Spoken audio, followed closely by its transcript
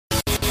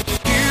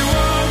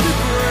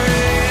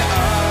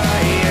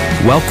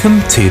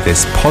Welcome to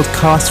this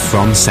podcast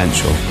from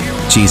Central,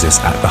 Jesus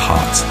at the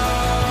Heart.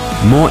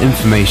 More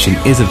information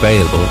is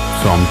available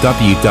from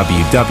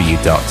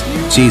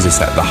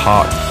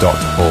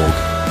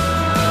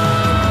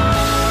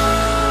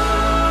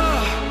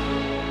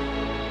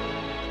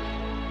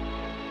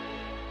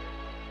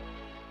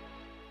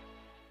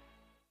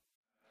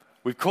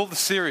We've called the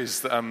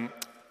series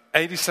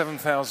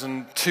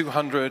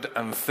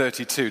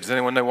 87,232. Does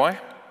anyone know why?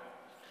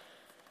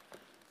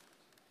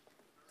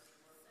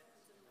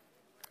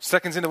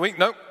 Seconds in a week?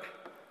 No.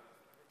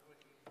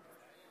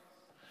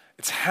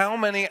 It's how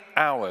many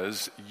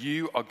hours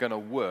you are going to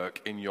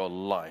work in your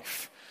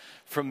life.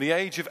 From the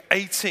age of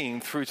 18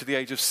 through to the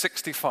age of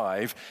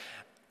 65,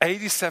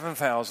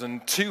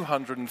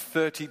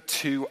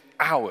 87,232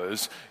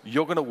 hours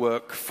you're going to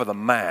work for the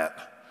man.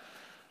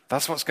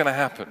 That's what's going to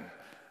happen.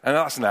 And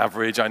that's an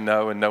average, I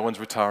know, and no one's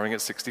retiring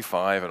at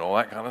 65 and all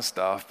that kind of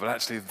stuff, but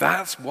actually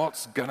that's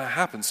what's going to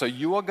happen. So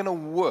you are going to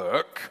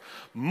work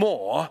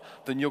more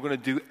than you're going to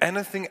do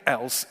anything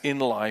else in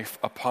life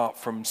apart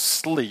from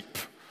sleep.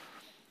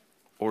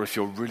 Or if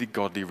you're really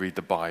godly, read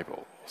the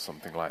Bible, or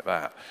something like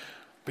that.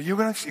 But you're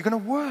going to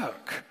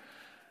work.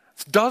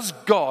 Does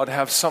God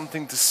have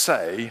something to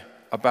say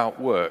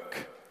about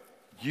work?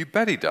 You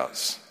bet he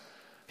does.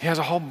 He has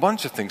a whole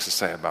bunch of things to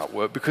say about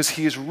work because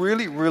he is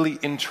really, really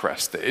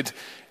interested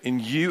in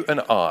you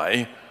and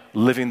I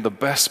living the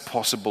best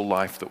possible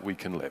life that we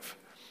can live.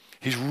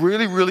 He's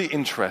really, really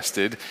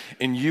interested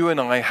in you and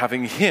I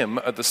having him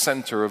at the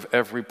center of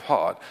every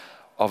part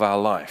of our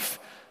life.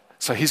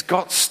 So he's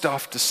got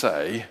stuff to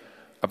say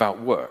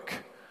about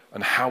work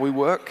and how we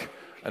work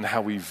and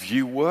how we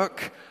view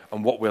work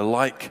and what we're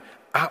like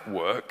at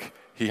work.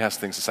 He has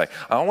things to say.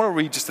 I want to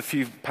read just a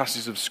few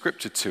passages of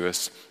scripture to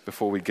us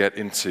before we get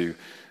into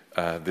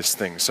this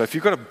thing. So if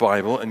you've got a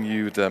Bible and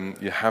you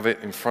have it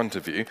in front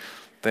of you,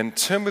 then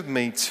turn with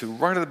me to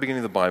right at the beginning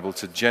of the Bible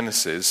to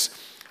Genesis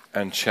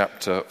and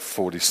chapter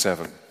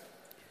 47.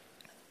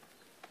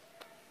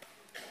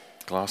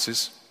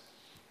 Glasses?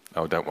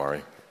 Oh, don't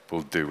worry.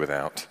 We'll do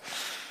without.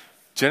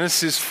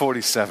 Genesis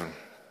 47.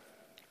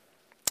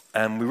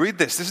 And we read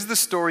this. This is the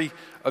story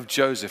of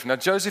Joseph. Now,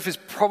 Joseph is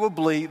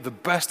probably the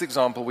best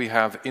example we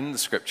have in the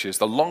scriptures,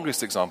 the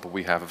longest example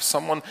we have of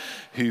someone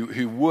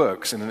who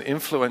works in an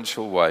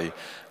influential way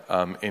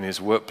in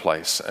his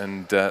workplace.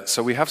 And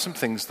so we have some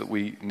things that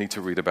we need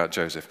to read about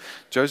Joseph.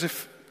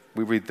 Joseph,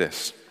 we read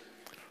this.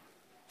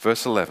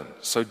 Verse 11.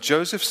 So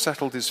Joseph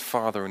settled his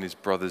father and his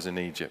brothers in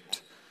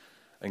Egypt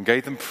and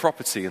gave them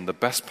property in the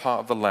best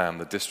part of the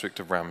land, the district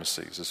of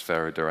Ramesses, as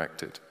Pharaoh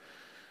directed.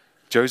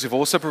 Joseph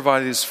also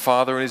provided his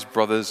father and his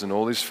brothers and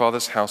all his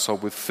father's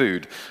household with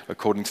food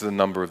according to the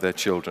number of their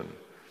children.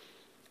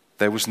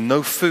 There was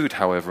no food,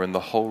 however, in the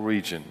whole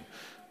region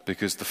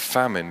because the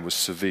famine was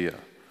severe.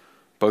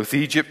 Both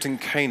Egypt and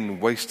Canaan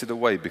wasted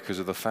away because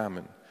of the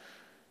famine.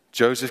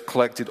 Joseph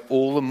collected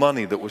all the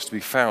money that was to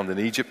be found in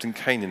Egypt and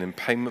Canaan in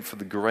payment for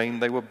the grain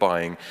they were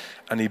buying,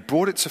 and he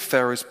brought it to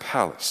Pharaoh's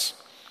palace.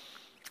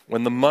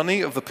 When the money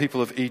of the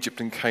people of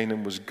Egypt and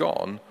Canaan was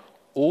gone,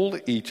 all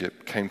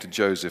Egypt came to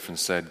Joseph and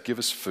said, "Give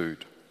us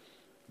food.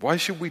 Why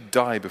should we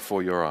die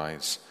before your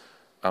eyes?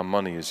 Our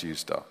money is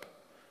used up."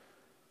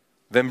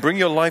 "Then bring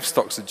your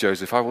livestock," said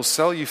Joseph. "I will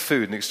sell you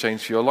food in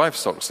exchange for your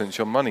livestock, since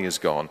your money is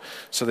gone."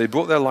 So they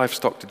brought their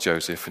livestock to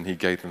Joseph, and he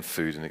gave them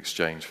food in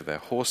exchange for their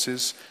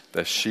horses,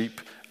 their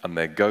sheep, and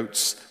their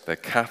goats, their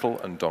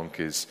cattle and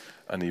donkeys.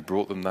 And he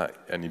brought them them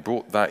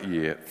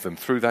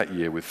through that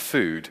year with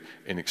food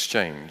in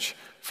exchange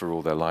for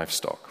all their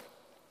livestock.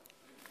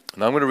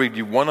 Now I'm going to read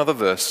you one other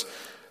verse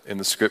in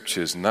the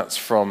scriptures, and that's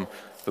from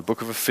the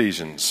book of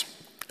Ephesians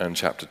and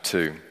chapter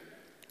 2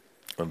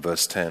 and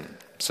verse 10.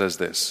 It says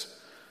this: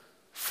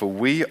 "For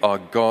we are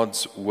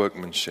God's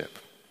workmanship,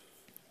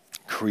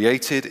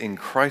 created in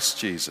Christ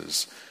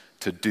Jesus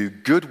to do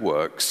good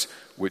works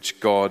which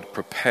God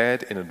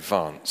prepared in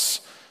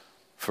advance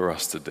for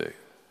us to do."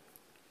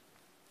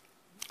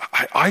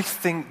 I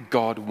think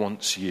God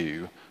wants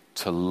you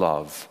to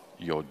love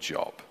your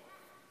job.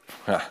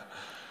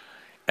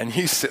 And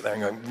you sit there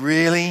and go,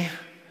 "Really?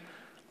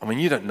 I mean,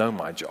 you don't know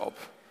my job.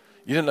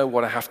 You don't know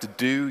what I have to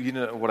do. You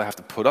don't know what I have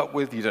to put up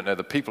with. You don't know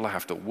the people I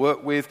have to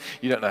work with.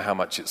 You don't know how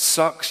much it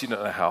sucks. You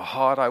don't know how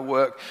hard I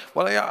work."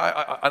 Well,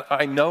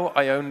 I know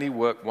I only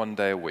work one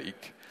day a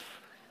week,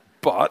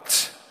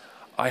 but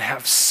I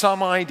have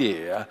some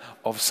idea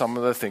of some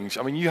of the things.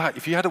 I mean,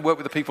 if you had to work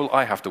with the people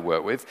I have to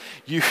work with,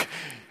 you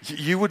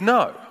would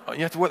know.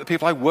 You have to work with the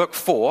people I work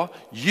for,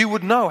 you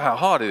would know how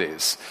hard it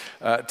is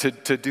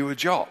to do a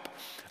job.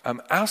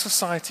 Our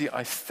society,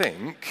 I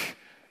think,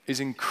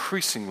 is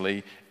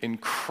increasingly in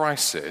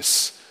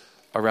crisis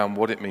around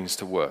what it means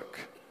to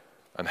work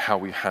and how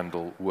we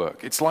handle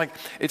work. It's not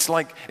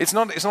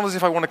as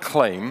if I want to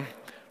claim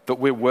that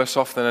we're worse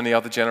off than any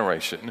other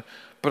generation,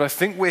 but I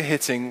think we're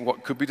hitting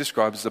what could be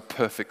described as a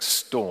perfect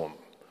storm.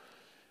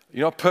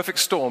 You know, a perfect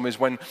storm is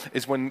when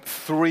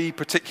three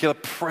particular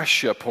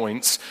pressure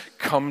points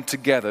come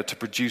together to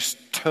produce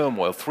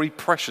turmoil, three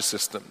pressure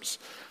systems.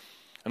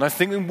 And I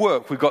think in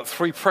work, we've got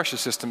three pressure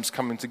systems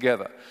coming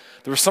together.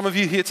 There are some of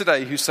you here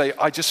today who say,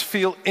 I just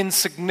feel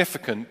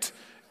insignificant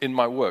in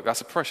my work.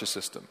 That's a pressure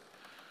system.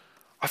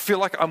 I feel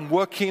like I'm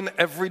working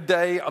every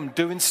day. I'm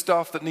doing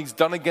stuff that needs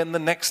done again the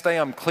next day.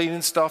 I'm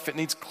cleaning stuff. It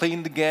needs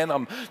cleaned again.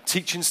 I'm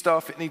teaching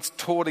stuff. It needs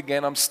taught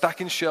again. I'm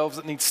stacking shelves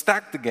that need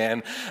stacked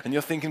again. And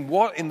you're thinking,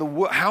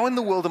 how in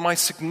the world am I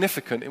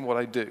significant in what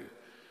I do?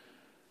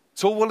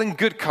 It's all well and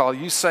good, Carl,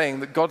 you saying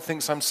that God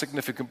thinks I'm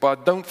significant, but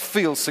I don't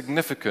feel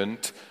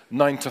significant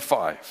 9 to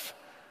 5.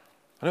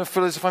 I don't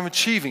feel as if I'm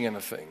achieving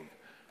anything.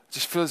 I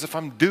just feel as if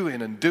I'm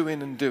doing and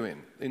doing and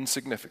doing.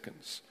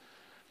 Insignificance.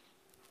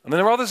 And then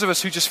there are others of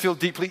us who just feel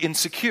deeply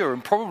insecure,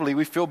 and probably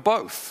we feel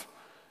both.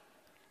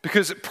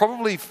 Because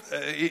probably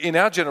in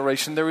our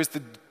generation, there is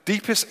the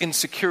deepest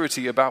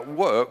insecurity about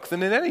work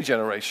than in any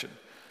generation.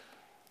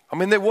 I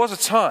mean, there was a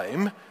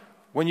time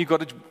when you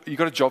got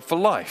a job for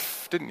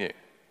life, didn't you?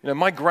 You know,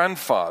 my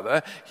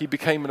grandfather, he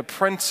became an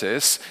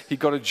apprentice. He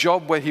got a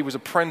job where he was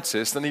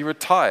apprentice, then he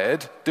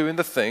retired doing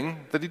the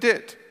thing that he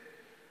did.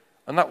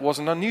 And that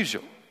wasn't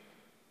unusual.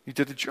 He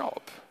did a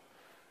job.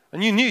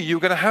 And you knew you were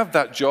going to have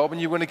that job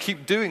and you were going to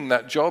keep doing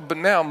that job. But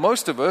now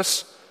most of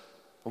us,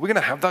 are we going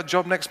to have that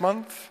job next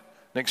month?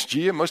 Next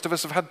year? Most of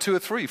us have had 2 or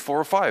 3, 4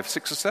 or 5,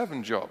 6 or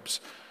 7 jobs.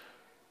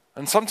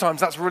 And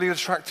sometimes that's really an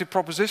attractive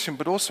proposition,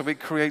 but also it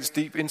creates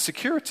deep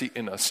insecurity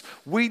in us.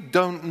 We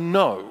don't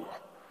know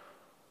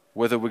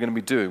whether we're going to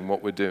be doing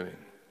what we're doing.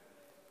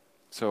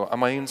 So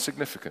am I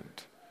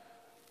insignificant?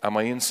 Am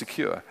I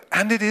insecure?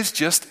 And it is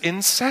just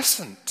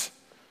incessant.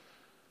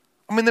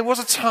 I mean, there was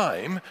a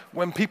time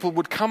when people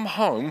would come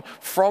home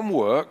from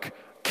work,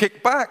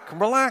 kick back and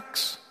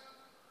relax.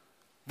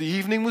 The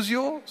evening was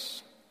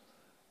yours.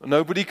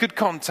 Nobody could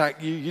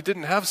contact you. You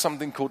didn't have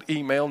something called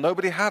email.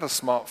 Nobody had a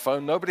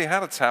smartphone. Nobody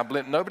had a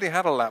tablet. Nobody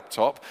had a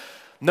laptop.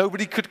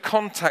 Nobody could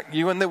contact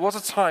you. And there was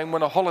a time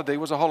when a holiday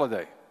was a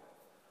holiday.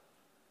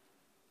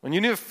 When you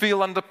didn't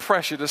feel under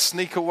pressure to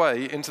sneak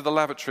away into the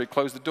lavatory,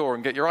 close the door,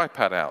 and get your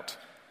iPad out.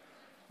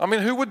 I mean,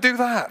 who would do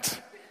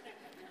that?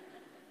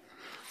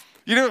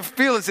 You don't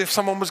feel as if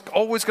someone was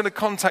always going to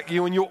contact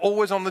you and you're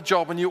always on the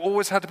job and you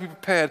always had to be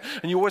prepared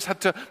and you always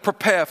had to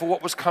prepare for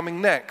what was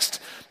coming next.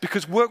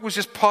 Because work was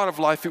just part of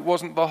life, it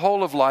wasn't the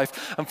whole of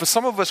life. And for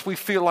some of us, we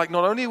feel like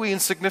not only are we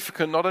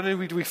insignificant, not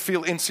only do we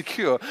feel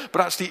insecure,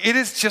 but actually it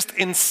is just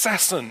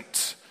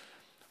incessant.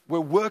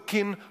 We're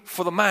working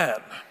for the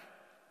man,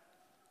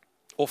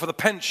 or for the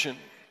pension,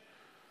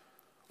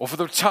 or for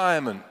the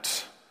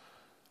retirement,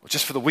 or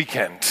just for the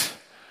weekend.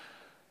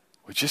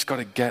 We just got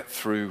to get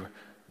through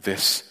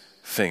this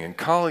thing. And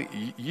Carl,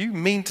 you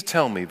mean to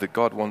tell me that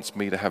God wants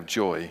me to have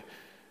joy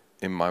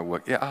in my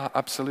work? Yeah,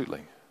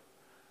 absolutely.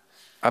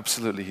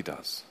 Absolutely he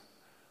does.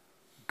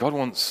 God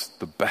wants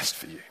the best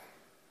for you.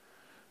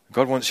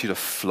 God wants you to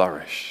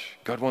flourish.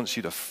 God wants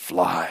you to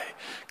fly.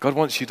 God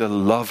wants you to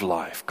love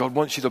life. God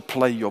wants you to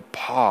play your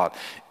part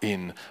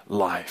in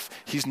life.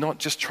 He's not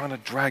just trying to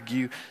drag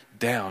you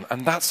down.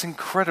 And that's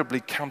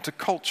incredibly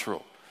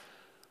countercultural.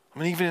 I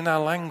mean, even in our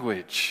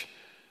language,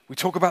 we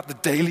talk about the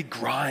daily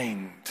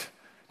grind,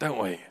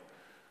 don't we?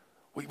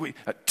 We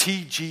at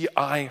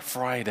TGI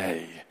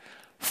Friday.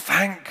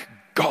 Thank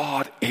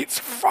God it's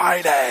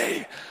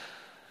Friday.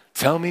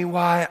 Tell me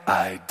why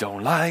I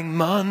don't like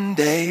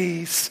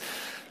Mondays.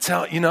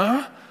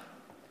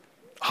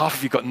 Half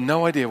of you got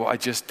no idea what I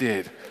just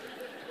did.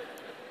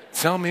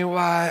 Tell me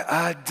why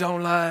I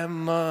don't like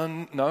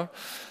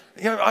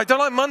I don't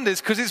like Mondays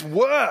because it's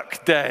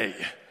work day.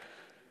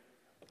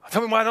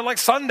 Tell me why I don't like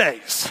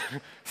Sundays.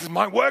 This is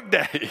my work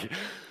day.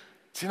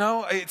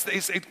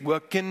 It's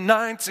working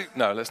 9 to...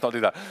 No, let's not do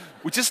that.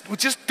 We're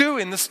just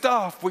doing the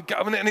stuff.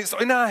 And it's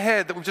in our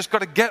head that we've just got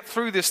to get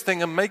through this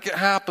thing and make it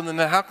happen. And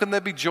then how can there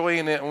be joy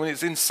in it when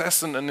it's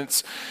incessant and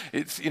it's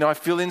I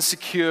feel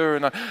insecure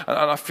and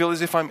I feel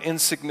as if I'm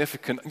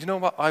insignificant. You know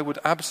what? I would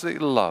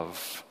absolutely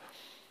love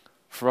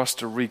for us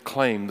to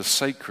reclaim the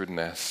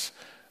sacredness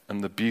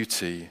and the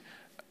beauty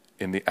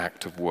in the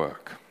act of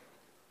work.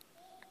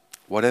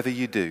 Whatever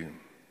you do,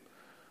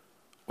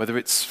 whether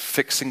it's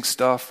fixing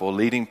stuff or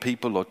leading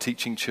people or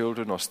teaching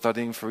children or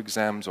studying for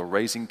exams or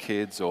raising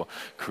kids or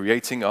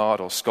creating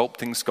art or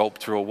sculpting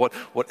sculpture or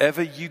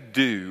whatever you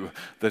do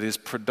that is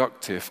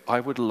productive, I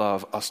would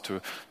love us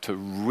to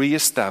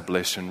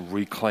reestablish and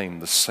reclaim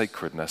the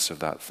sacredness of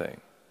that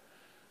thing.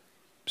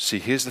 See,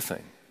 here's the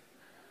thing.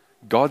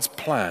 God's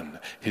plan,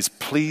 his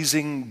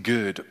pleasing,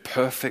 good,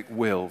 perfect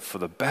will for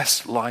the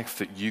best life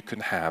that you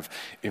can have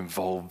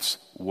involves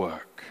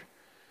work.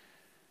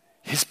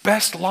 His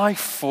best life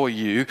for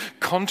you,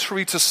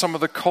 contrary to some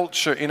of the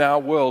culture in our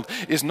world,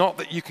 is not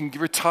that you can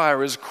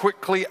retire as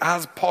quickly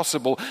as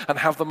possible and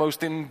have the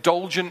most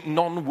indulgent,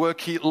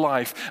 non-worky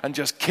life and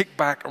just kick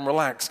back and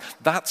relax.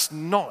 That's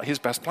not his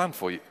best plan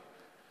for you.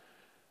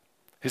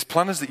 His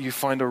plan is that you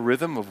find a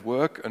rhythm of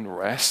work and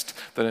rest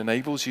that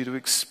enables you to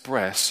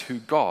express who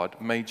God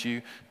made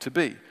you to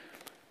be.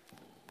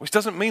 Which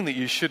doesn't mean that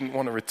you shouldn't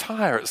want to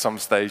retire at some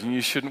stage and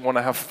you shouldn't want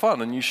to have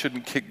fun and you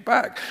shouldn't kick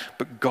back.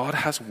 But God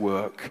has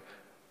work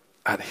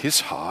at his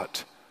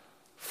heart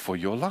for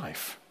your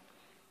life.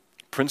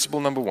 Principle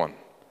number one.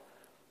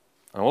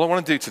 And all I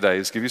want to do today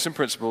is give you some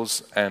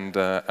principles and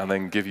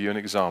then give you an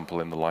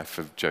example in the life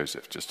of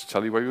Joseph. Just to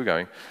tell you where we're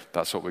going,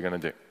 that's what we're going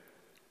to do.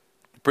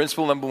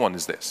 Principle number one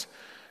is this.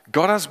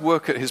 God has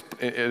work at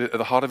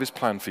the heart of his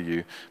plan for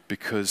you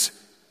because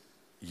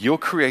you're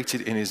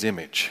created in his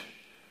image.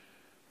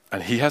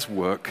 And he has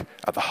work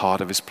at the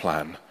heart of his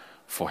plan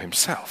for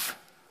himself.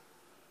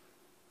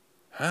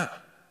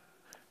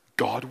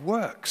 God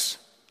works.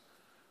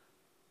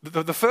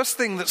 The first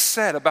thing that's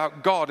said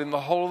about God in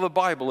the whole of the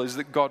Bible is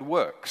that God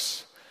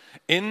works.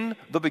 In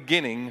the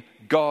beginning,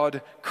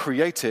 God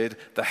created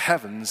the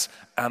heavens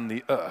and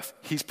the earth.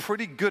 He's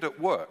pretty good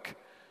at work,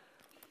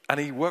 and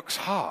he works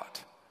hard.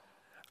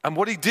 And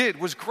what he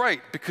did was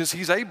great because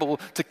he's able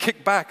to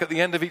kick back at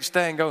the end of each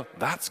day and go,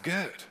 that's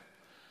good.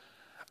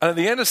 And at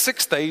the end of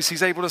 6 days,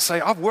 he's able to say,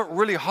 I've worked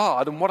really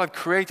hard, and what I've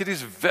created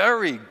is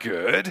very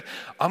good.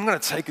 I'm going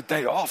to take a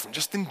day off and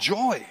just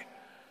enjoy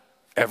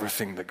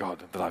everything that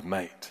I've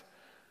made.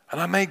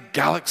 And I made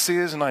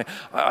galaxies, and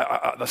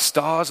the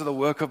stars are the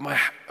work of my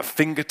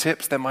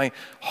fingertips. They're my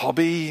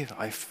hobby.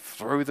 I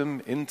throw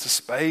them into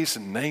space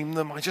and name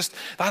them.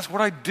 That's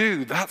what I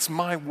do. That's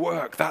my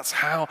work. That's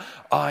how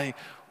I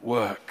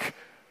work.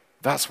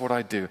 That's what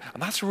I do.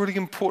 And that's really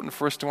important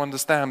for us to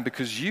understand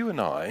because you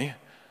and I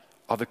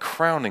are the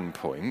crowning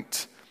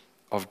point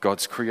of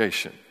God's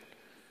creation.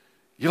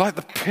 You're like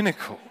the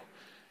pinnacle.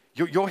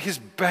 You're his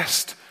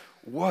best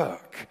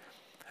work.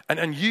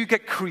 And you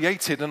get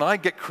created and I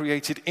get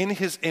created in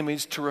his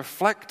image to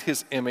reflect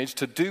his image,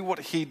 to do what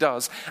he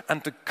does,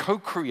 and to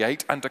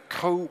co-create and to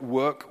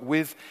co-work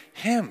with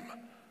him.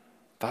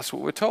 That's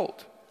what we're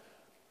told.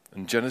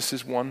 In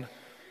Genesis 1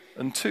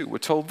 and 2, we're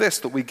told this,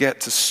 that we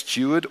get to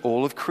steward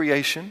all of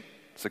creation.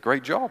 It's a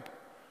great job.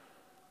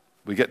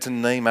 We get to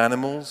name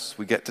animals,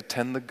 we get to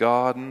tend the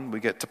garden, we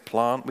get to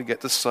plant, we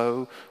get to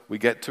sow, we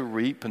get to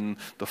reap, and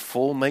the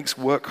fall makes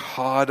work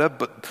harder,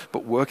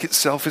 but work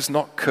itself is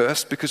not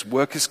cursed because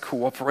work is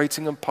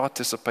cooperating and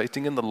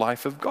participating in the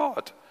life of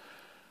God.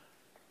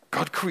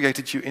 God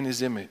created you in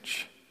his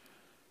image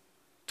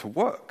to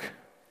work.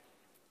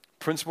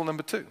 Principle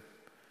number 2.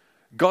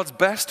 God's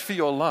best for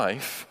your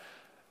life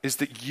is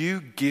that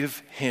you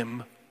give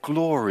him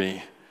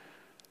glory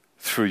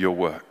through your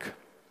work.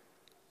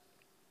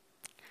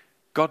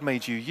 God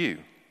made you,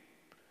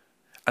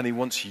 and he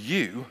wants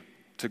you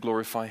to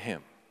glorify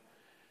him.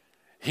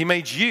 He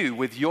made you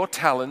with your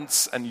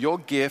talents and your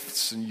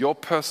gifts and your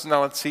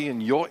personality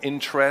and your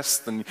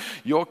interests and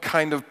your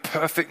kind of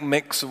perfect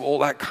mix of all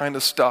that kind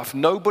of stuff.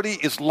 Nobody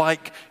is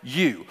like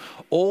you.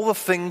 All the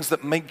things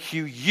that make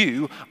you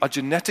you are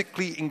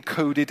genetically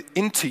encoded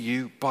into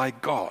you by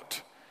God.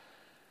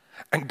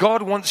 And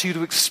God wants you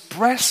to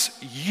express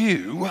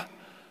you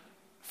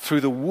through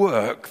the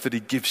work that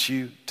he gives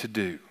you to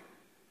do.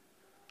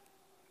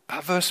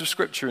 That verse of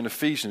scripture in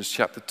Ephesians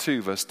chapter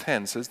 2 verse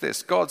 10 says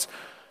this,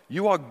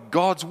 you are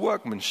God's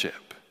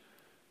workmanship,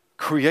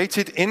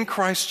 created in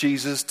Christ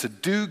Jesus to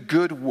do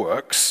good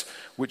works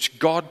which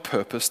God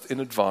purposed in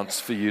advance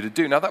for you to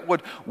do. Now that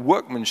word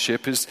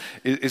workmanship is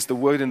the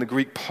word in the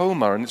Greek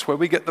poma, and it's where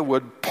we get the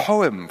word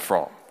poem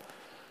from.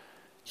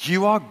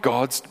 You are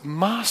God's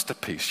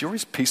masterpiece. You're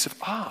his piece of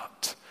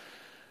art.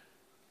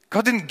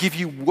 God didn't give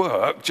you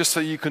work just so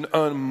you can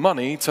earn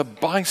money to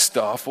buy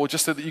stuff, or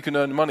just so that you can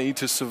earn money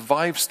to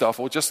survive stuff,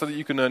 or just so that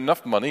you can earn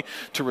enough money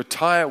to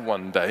retire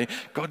one day.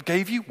 God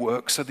gave you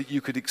work so that you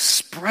could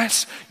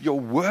express your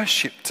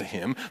worship to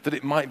him, that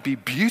it might be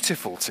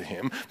beautiful to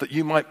him, that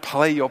you might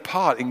play your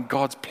part in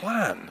God's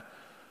plan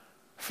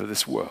for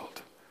this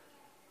world.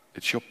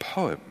 It's your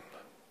poem.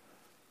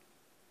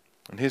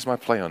 And here's my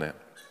play on it.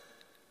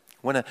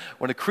 When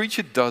a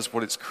creature does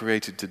what it's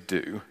created to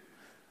do,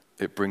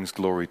 it brings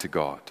glory to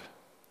God.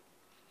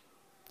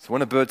 So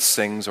when a bird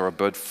sings or a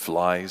bird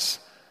flies,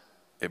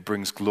 it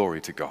brings glory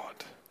to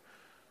God.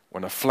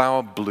 When a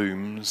flower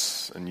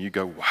blooms and you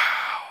go, wow,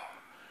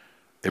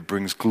 it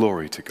brings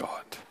glory to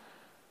God.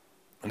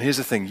 And here's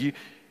the thing,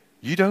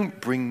 you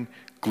don't bring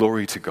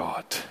glory to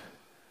God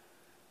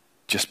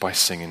just by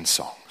singing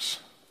songs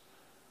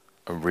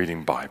and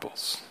reading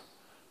Bibles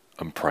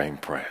and praying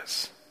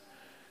prayers.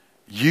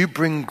 You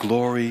bring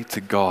glory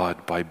to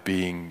God by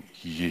being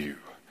you.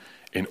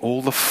 In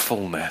all the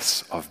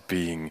fullness of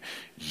being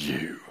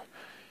you.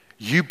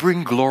 You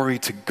bring glory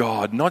to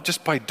God, not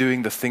just by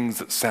doing the things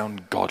that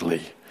sound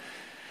godly.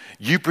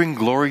 You bring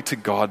glory to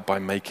God by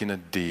making a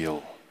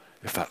deal,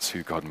 if that's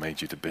who God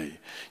made you to be.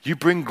 You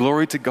bring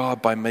glory to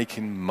God by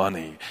making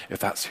money, if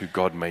that's who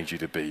God made you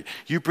to be.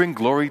 You bring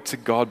glory to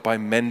God by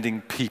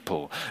mending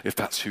people, if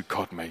that's who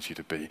God made you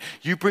to be.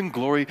 You bring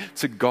glory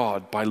to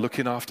God by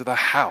looking after the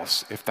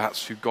house, if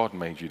that's who God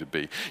made you to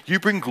be.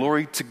 You bring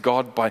glory to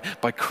God by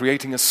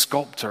creating a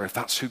sculptor, if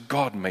that's who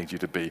God made you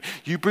to be.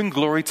 You bring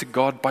glory to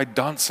God by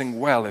dancing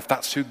well, if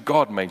that's who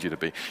God made you to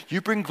be.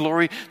 You bring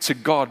glory to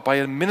God by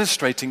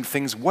administrating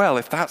things well,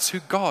 if that's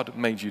who God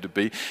made you to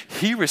be.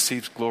 He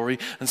receives glory,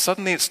 and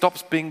suddenly it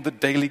stops being the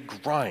daily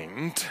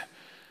grind,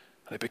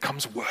 and it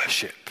becomes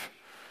worship.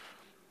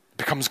 It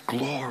becomes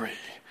glory.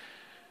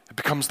 It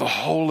becomes the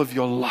whole of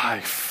your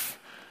life.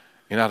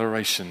 in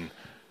adoration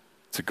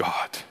to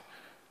God.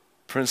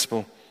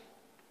 Principle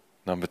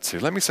number 2.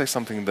 Let me say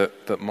something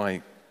that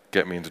might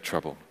get me into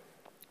trouble.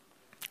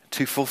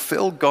 To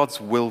fulfill God's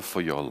will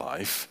for your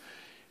life,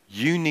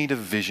 you need a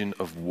vision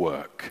of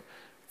work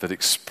that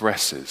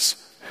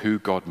expresses who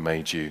God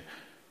made you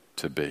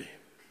to be.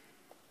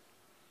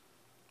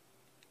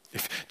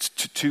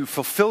 To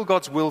fulfill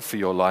God's will for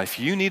your life,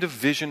 you need a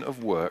vision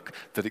of work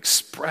that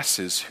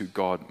expresses who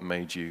God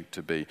made you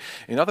to be.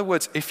 In other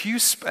words, if you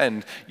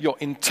spend your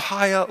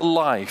entire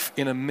life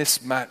in a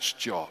mismatched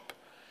job,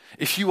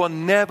 if you are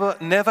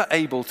never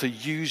able to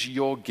use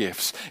your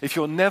gifts, if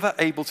you're never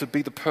able to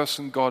be the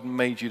person God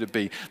made you to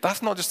be,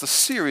 that's not just a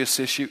serious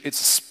issue, it's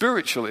a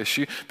spiritual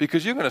issue,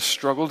 because you're going to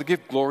struggle to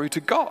give glory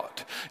to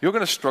God. You're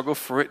going to struggle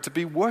for it to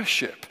be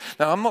worship.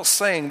 Now, I'm not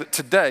saying that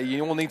today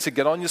you all need to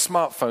get on your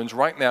smartphones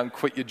right now and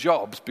quit your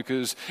jobs,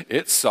 because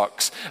it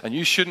sucks, and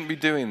you shouldn't be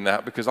doing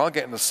that, because I'll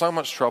get into so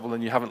much trouble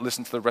and you haven't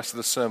listened to the rest of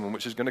the sermon,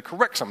 which is going to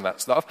correct some of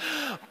that stuff.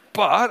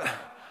 But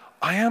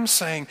I am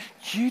saying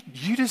you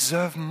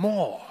deserve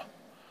more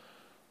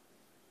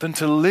than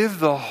to live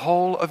the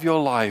whole of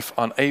your life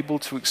unable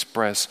to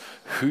express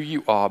who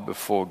you are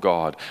before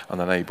God and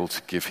unable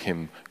to give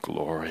Him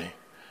glory.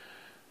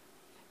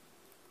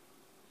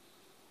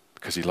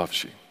 Because He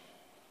loves you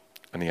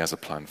and He has a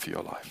plan for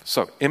your life.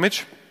 So,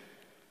 image,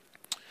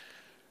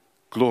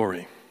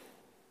 glory,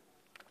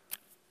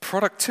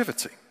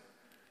 productivity.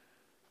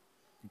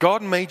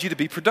 God made you to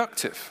be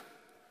productive.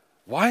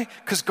 Why?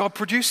 Because God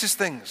produces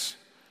things.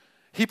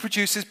 He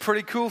produces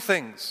pretty cool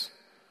things,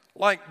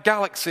 like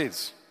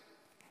galaxies.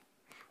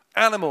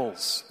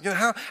 Animals. You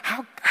know,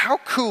 how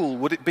cool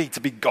would it be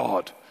to be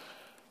God?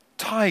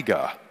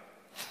 Tiger.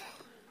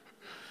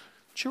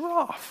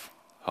 Giraffe.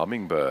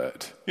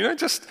 Hummingbird. You know,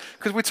 just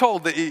because we're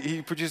told that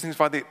he produces things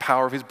by the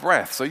power of his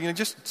breath. So,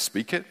 just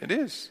speak it. It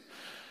is.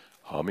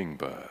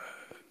 Hummingbird.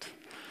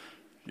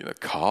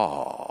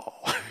 Carl.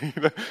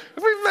 It'd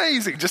be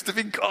amazing just to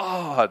be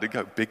God and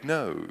go, big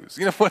nose.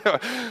 Whatever.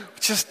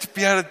 Just to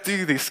be able to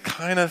do this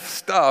kind of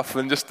stuff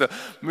and just to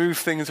move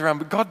things around.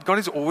 But God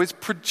is always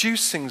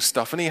producing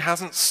stuff, and He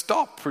hasn't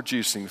stopped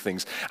producing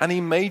things. And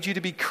He made you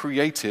to be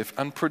creative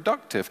and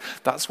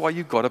productive. That's why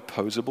you've got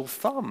opposable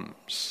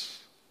thumbs.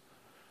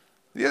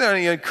 You're the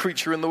only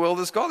creature in the world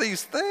that's got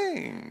these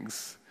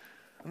things.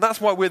 And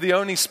that's why we're the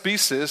only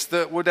species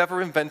that would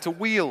ever invent a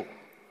wheel.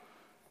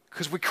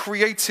 Because we're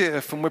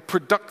creative and we're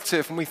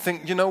productive and we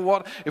think, you know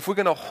what? If we're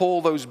going to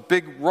haul those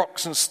big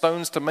rocks and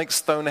stones to make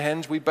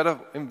Stonehenge, we better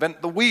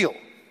invent the wheel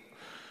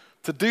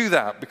to do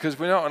that, because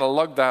we're not going to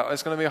lug that.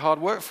 It's going to be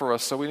hard work for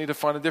us, so we need to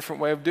find a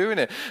different way of doing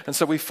it. And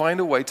so we find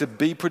a way to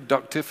be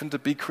productive and to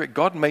be creative.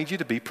 God made you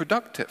to be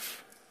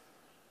productive.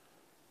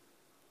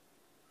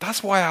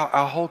 That's why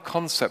our whole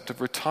concept of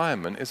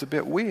retirement is a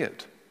bit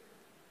weird.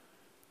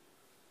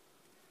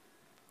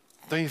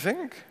 Don't you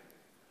think?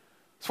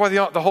 That's why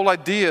the whole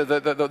idea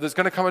that there's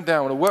going to come a day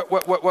when I work,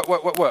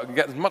 and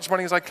get as much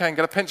money as I can,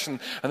 get a pension,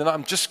 and then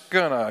I'm just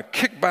going to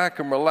kick back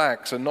and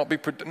relax and not be...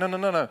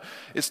 No.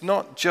 It's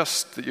not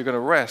just that you're going to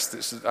rest.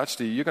 It's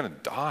actually you're going to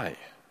die.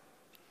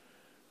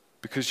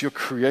 Because you're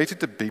created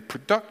to be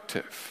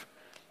productive.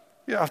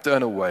 You have to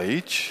earn a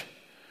wage,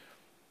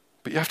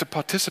 but you have to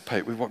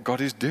participate with what God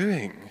is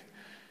doing. You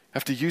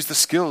have to use the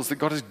skills that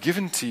God has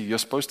given to you. You're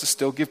supposed to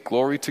still give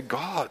glory to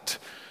God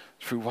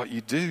through what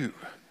you do.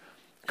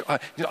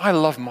 I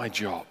love my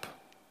job.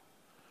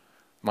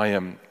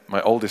 My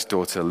oldest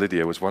daughter,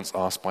 Lydia, was once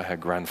asked by her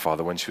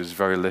grandfather when she was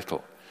very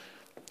little,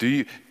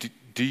 Lydia,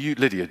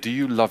 do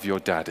you love your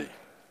daddy?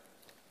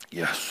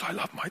 Yes, I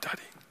love my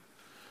daddy.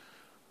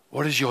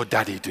 What does your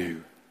daddy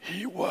do?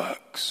 He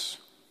works.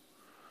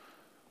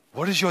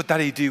 What does your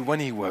daddy do when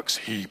he works?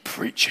 He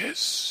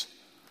preaches.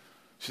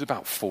 She's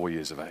about 4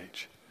 years of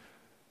age.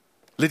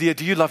 Lydia,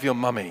 do you love your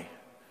mummy?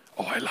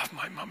 Oh, I love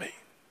my mummy.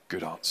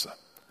 Good answer.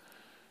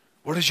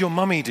 What does your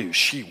mummy do?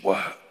 She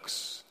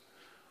works.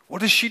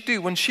 What does she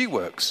do when she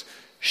works?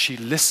 She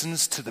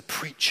listens to the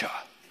preacher.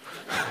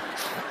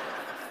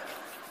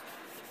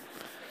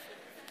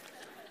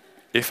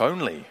 If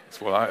only.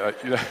 Well,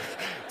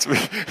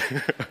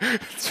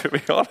 to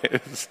be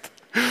honest,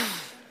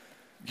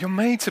 you're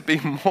made to be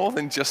more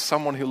than just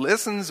someone who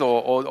listens,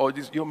 or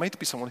you're made to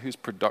be someone who's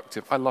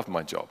productive. I love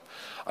my job.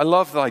 I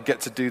love that I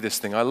get to do this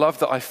thing. I love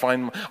that I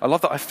found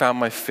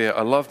my fear.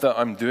 I love that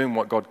I'm doing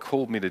what God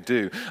called me to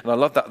do. And I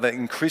love that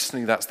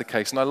increasingly that's the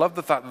case. And I love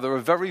the fact that there are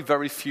very,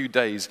 very few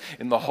days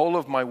in the whole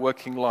of my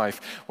working life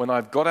when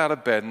I've got out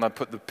of bed and I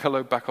put the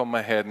pillow back on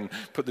my head and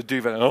put the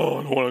duvet on. Oh,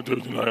 I don't want to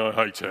do it today. I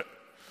hate it.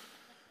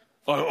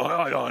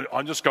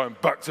 I'm just going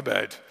back to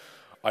bed.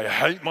 I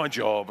hate my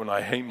job and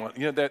I hate my...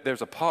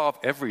 there's a part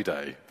of every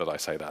day that I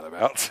say that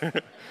about.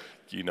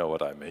 You know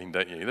what I mean,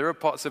 don't you? There are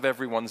parts of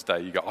everyone's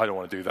day you go, I don't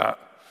want to do that.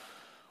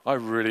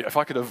 If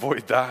I could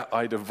avoid that,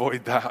 I'd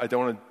avoid that. I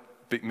don't want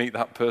to meet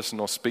that person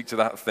or speak to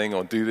that thing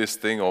or do this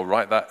thing or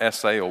write that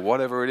essay or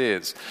whatever it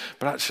is.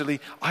 But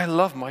actually, I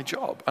love my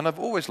job and I've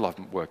always loved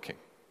working.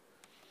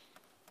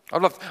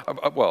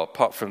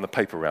 Apart from the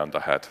paper round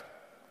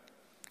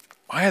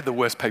I had the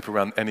worst paper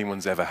round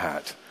anyone's ever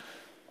had.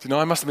 Do you know,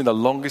 I must have been the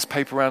longest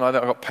paper round. I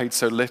got paid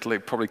so little,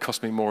 it probably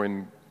cost me more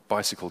in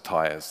bicycle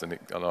tires than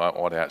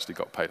what I actually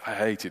got paid. I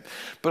hate it.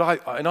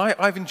 But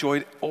I've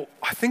enjoyed,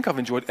 I think I've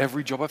enjoyed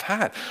every job I've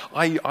had.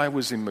 I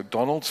was in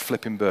McDonald's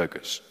flipping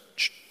burgers.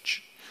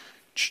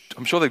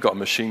 I'm sure they've got a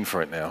machine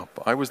for it now,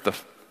 but I was the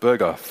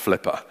burger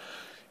flipper.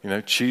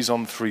 Cheese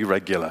on 3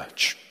 regular.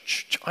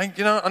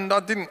 And I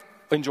didn't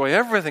enjoy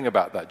everything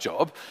about that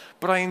job,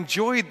 but I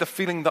enjoyed the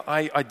feeling that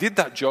I did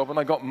that job and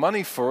I got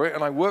money for it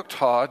and I worked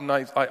hard and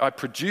I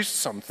produced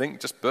something,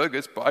 just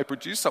burgers, but I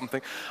produced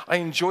something. I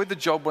enjoyed the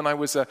job when I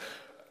was a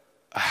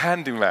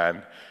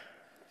handyman.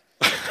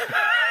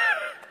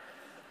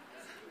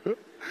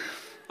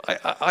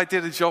 I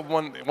did a job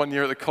one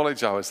year at the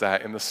college I was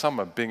at in the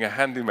summer, being a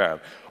handyman.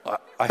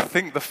 I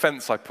think the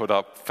fence I put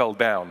up fell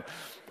down.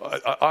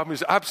 I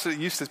was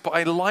absolutely useless, but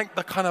I liked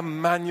the kind of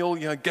manual,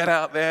 get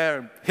out there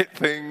and hit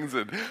things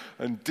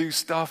and do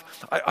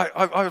stuff.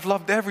 I've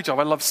loved every job.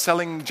 I love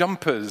selling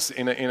jumpers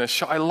in a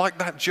shop. I liked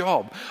that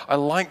job. I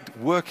liked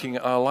working.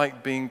 I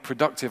liked being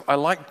productive. I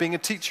liked being a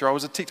teacher. I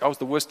was a teacher. I was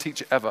the worst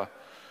teacher ever.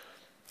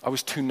 I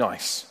was too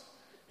nice.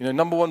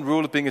 Number one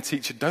rule of being a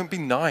teacher, don't be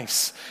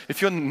nice.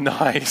 If you're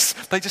nice,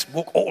 they just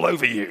walk all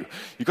over you.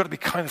 You've got to be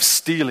kind of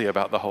steely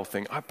about the whole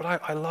thing. But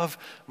I love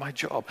my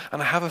job, and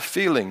I have a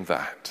feeling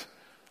that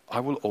I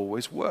will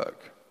always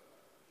work.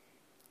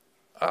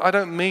 I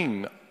don't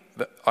mean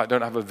that I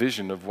don't have a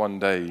vision of one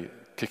day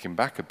kicking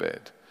back a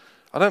bit.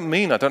 I don't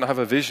mean I don't have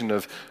a vision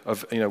of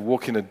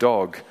walking a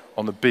dog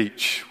on the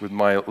beach with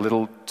my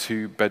little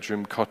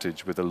 2-bedroom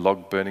cottage with a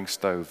log-burning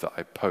stove that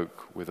I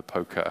poke with a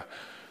poker.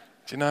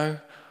 Do you know?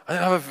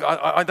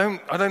 I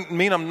don't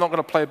mean I'm not going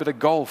to play a bit of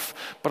golf,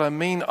 but I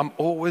mean I'm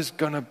always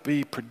going to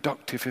be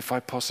productive if I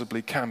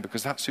possibly can,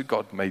 because that's who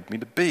God made me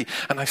to be.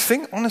 And I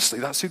think, honestly,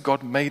 that's who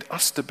God made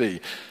us to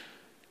be.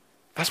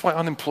 That's why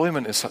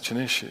unemployment is such an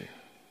issue.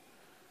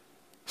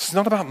 It's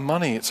not about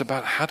money. It's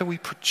about how do we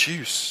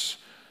produce?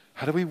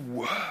 How do we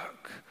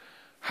work?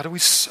 How do we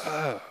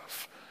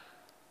serve?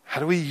 How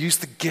do we use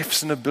the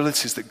gifts and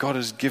abilities that God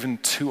has given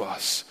to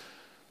us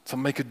to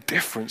make a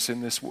difference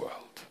in this world?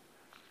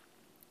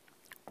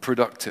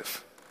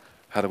 Productive.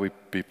 How do we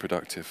be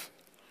productive?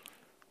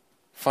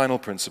 Final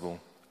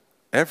principle.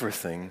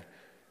 Everything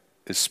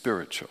is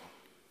spiritual,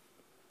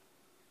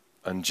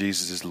 and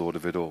Jesus is Lord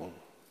of it all.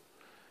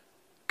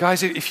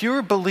 Guys, if you're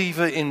a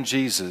believer in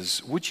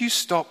Jesus, would you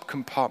stop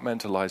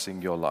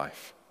compartmentalizing your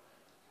life?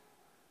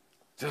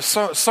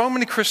 So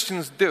many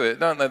Christians do it,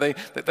 don't they?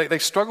 They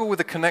struggle with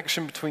the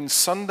connection between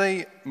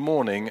Sunday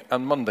morning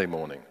and Monday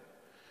morning.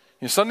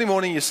 Sunday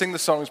morning, you sing the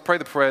songs, pray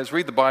the prayers,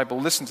 read the Bible,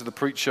 listen to the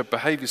preacher,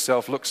 behave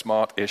yourself, look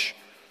smart-ish.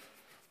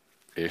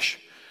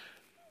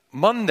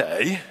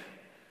 Monday,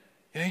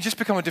 you just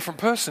become a different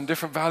person,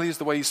 different values,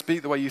 the way you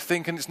speak, the way you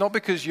think, and it's not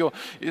because you're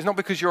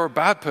a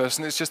bad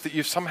person. It's just that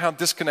you've somehow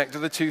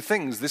disconnected the two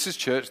things. This is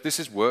church, this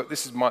is work,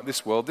 this is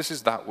this world, this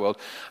is that world,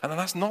 and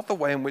that's not the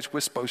way in which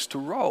we're supposed to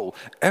roll.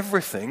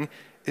 Everything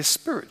is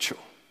spiritual.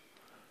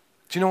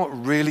 Do you know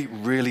what really,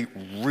 really,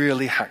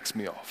 really hacks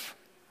me off?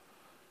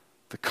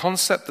 The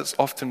concept that's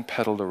often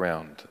peddled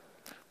around,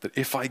 that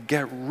if I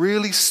get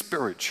really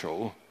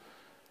spiritual,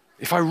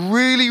 if I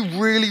really,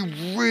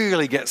 really,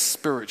 really get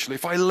spiritual,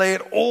 if I lay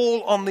it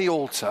all on the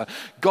altar,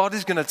 God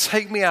is going to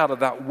take me out of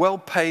that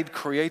well-paid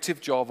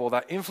creative job or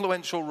that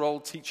influential role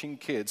teaching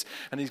kids,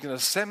 and he's going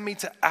to send me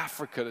to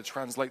Africa to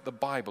translate the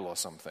Bible or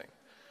something.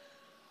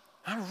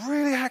 That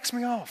really hacks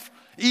me off.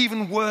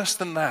 Even worse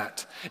than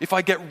that, if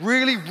I get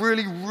really,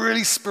 really,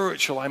 really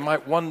spiritual, I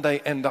might one day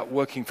end up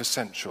working for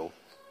Central.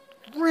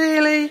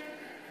 Really?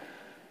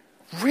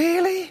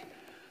 Really?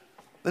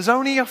 There's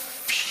only a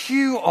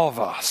few of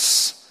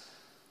us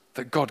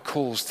that God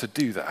calls to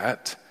do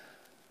that.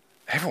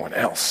 Everyone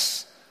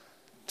else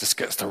just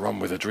gets to run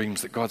with the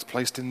dreams that God's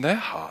placed in their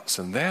hearts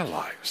and their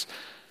lives.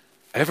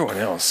 Everyone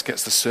else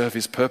gets to serve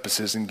his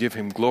purposes and give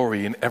him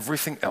glory in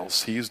everything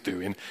else he is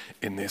doing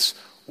in this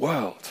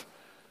world.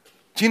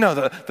 Do you know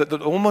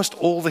that almost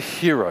all the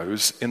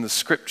heroes in the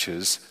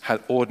scriptures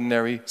had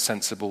ordinary,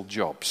 sensible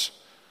jobs?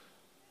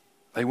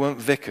 They weren't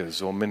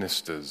vicars or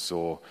ministers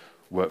or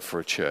worked for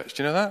a church.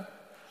 Do you know that?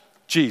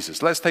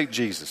 Jesus. Let's take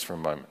Jesus for a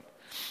moment.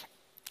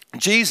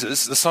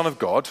 Jesus, the Son of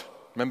God,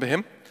 remember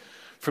him?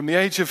 From the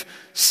age of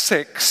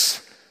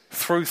 6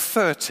 through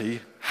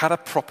 30, had a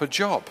proper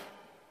job.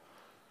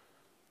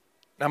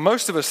 Now,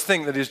 most of us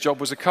think that his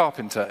job was a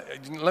carpenter.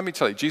 Let me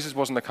tell you, Jesus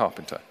wasn't a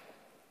carpenter.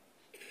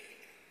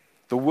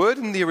 The word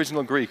in the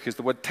original Greek is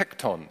the word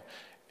tekton.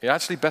 It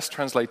actually best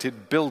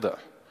translated builder.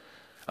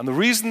 And the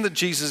reason that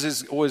Jesus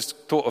is always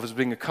thought of as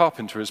being a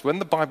carpenter is when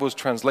the Bible was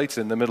translated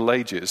in the Middle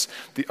Ages,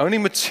 the only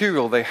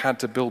material they had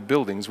to build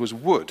buildings was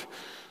wood.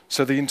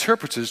 So the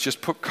interpreters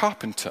just put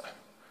carpenter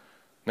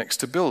next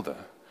to builder.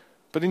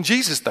 But in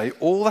Jesus' day,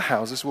 all the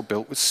houses were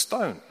built with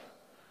stone.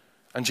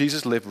 And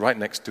Jesus lived right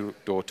next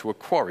door to a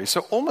quarry.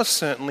 So almost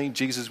certainly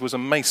Jesus was a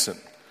mason,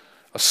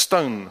 a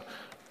stone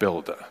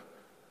builder.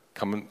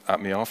 Come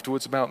at me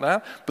afterwards about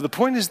that. But the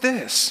point is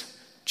this: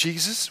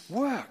 Jesus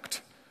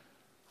worked.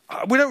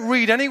 We don't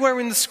read anywhere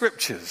in the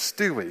scriptures,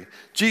 do we?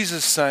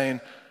 Jesus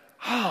saying,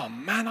 oh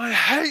man, I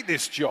hate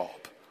this job.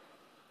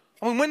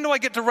 I mean, when do I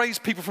get to raise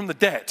people from the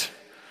dead?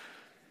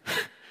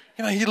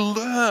 He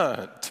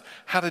learned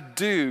how to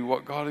do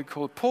what God had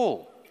called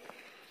Paul.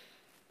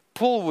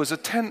 Paul was a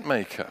tent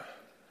maker.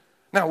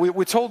 Now,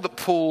 we're told that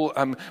Paul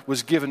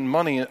was given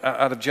money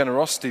out of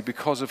generosity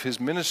because of his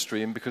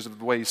ministry and because of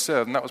the way he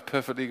served, and that was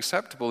perfectly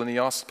acceptable, and he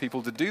asked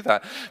people to do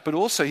that. But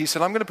also, he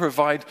said, I'm going to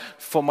provide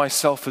for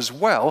myself as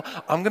well.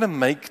 I'm going to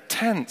make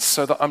tents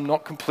so that I'm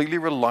not completely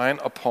reliant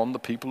upon the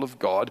people of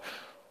God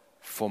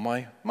for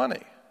my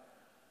money.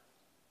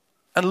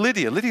 And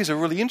Lydia's a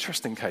really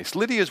interesting case.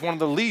 Lydia is one of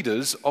the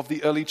leaders of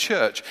the early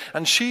church,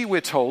 and she,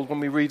 we're told, when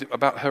we read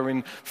about her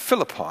in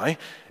Philippi,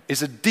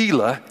 is a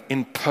dealer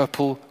in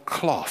purple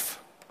cloth.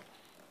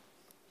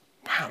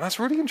 Wow, that's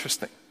really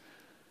interesting.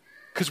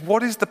 Because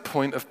what is the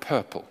point of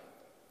purple?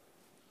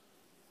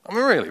 I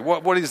mean, really,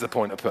 what is the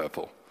point of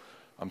purple?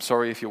 I'm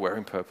sorry if you're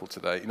wearing purple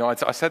today.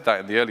 I said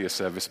that in the earlier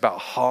service. About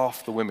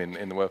half the women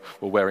in the world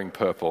were wearing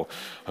purple.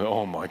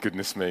 Oh, my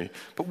goodness me.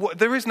 But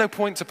there is no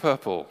point to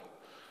purple.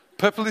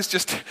 Purple is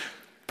just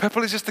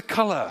the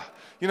color.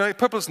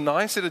 Purple's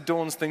nice, it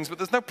adorns things, but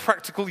there's no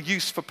practical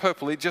use for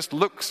purple. It just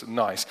looks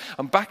nice.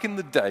 And back in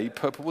the day,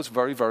 purple was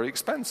very, very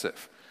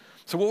expensive.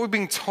 So what we're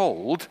being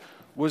told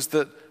was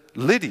that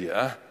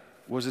Lydia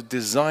was a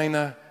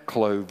designer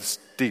clothes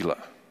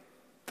dealer.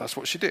 That's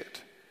what she did.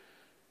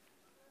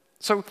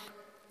 So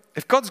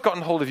if God's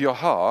gotten hold of your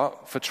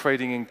heart for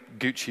trading in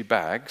Gucci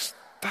bags,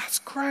 that's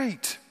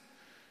great.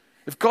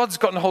 If God's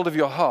gotten hold of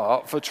your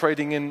heart for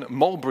trading in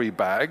Mulberry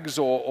bags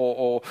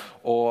or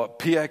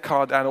Pierre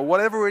Cardin or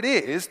whatever it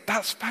is,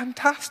 that's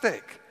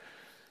fantastic.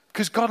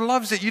 Because God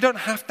loves it. You don't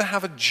have to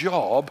have a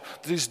job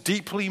that is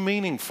deeply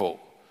meaningful.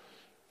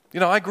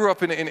 I grew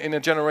up in a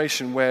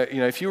generation where,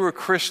 if you were a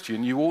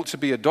Christian, you ought to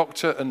be a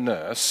doctor, a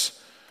nurse,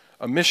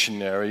 a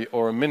missionary,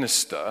 or a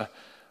minister.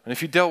 And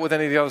if you dealt with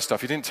any of the other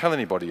stuff, you didn't tell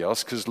anybody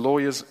else, because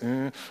lawyers,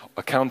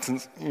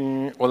 accountants,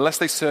 well, unless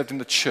they served in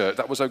the church,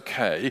 that was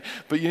okay.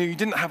 But you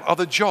didn't have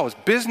other jobs.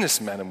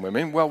 Businessmen and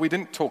women, well, we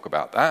didn't talk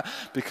about that,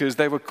 because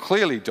they were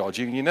clearly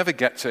dodgy, and you never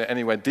get to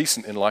anywhere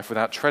decent in life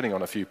without treading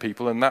on a few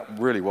people, and that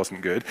really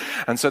wasn't good.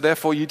 And so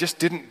therefore, you just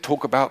didn't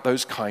talk about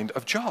those kind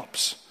of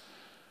jobs.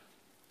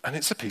 And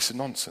it's a piece of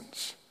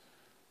nonsense,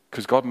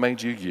 because God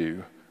made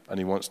you, and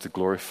he wants to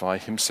glorify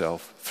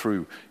himself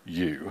through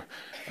you.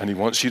 And he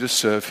wants you to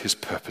serve his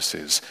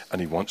purposes,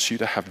 and he wants you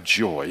to have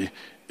joy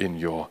in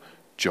your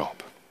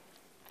job.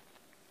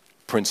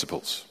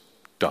 Principles.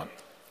 Done.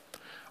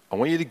 I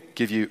want you to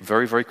give you,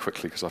 very, very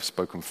quickly, because I've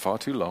spoken far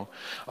too long,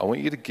 I want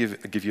you to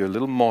give you a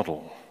little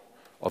model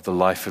of the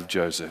life of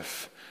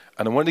Joseph.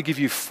 And I want to give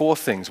you 4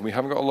 things. We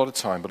haven't got a lot of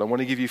time, but I want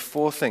to give you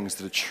 4 things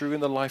that are true in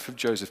the life of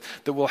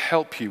Joseph that will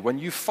help you, when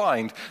you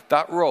find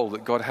that role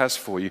that God has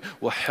for you,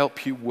 will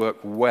help you work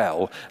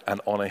well and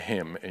honor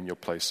him in your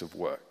place of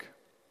work.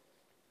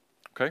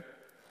 Okay?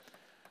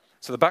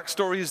 So the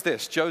backstory is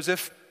this.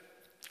 Joseph,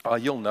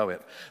 you'll know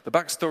it. The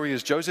backstory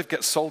is Joseph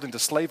gets sold into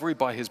slavery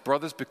by his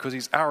brothers because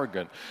he's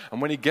arrogant.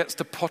 And when he gets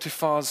to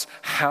Potiphar's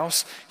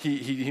house,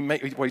 he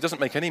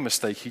doesn't make any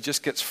mistake. He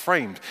just gets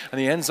framed,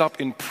 and he ends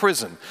up in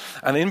prison.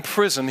 And in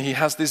prison, he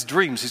has these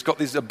dreams. He's got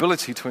this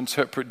ability to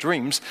interpret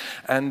dreams,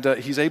 and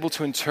he's able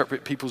to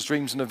interpret people's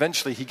dreams. And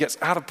eventually, he gets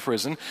out of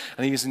prison,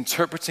 and he is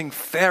interpreting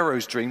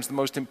Pharaoh's dreams, the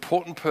most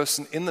important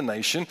person in the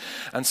nation.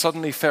 And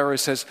suddenly, Pharaoh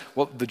says,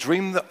 well, the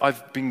dream that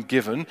I've been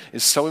given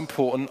is so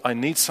important, I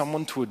need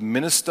someone to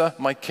administer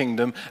my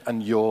kingdom,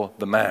 and you're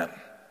the man.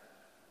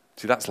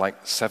 See, that's like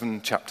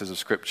 7 chapters of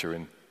scripture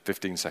in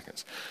 15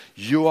 seconds.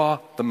 You are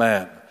the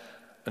man.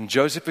 And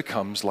Joseph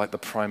becomes like the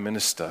prime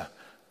minister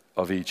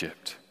of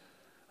Egypt.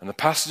 And the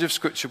passage of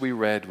scripture we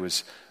read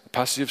was a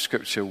passage of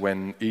scripture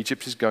when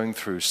Egypt is going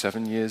through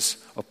 7 years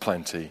of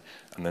plenty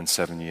and then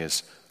 7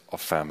 years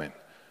of famine.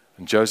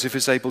 And Joseph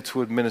is able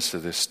to administer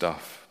this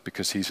stuff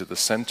because he's at the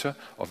center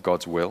of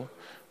God's will,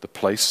 the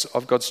place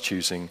of God's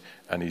choosing,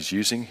 and he's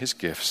using his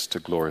gifts to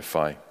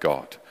glorify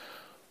God.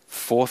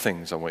 4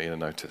 things I want you to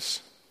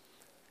notice.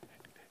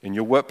 In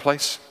your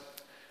workplace,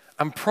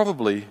 and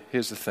probably,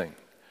 here's the thing,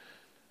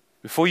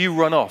 before you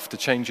run off to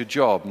change your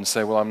job and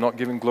say, well, I'm not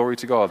giving glory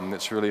to God and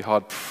it's really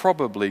hard,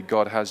 probably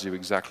God has you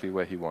exactly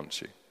where he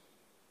wants you.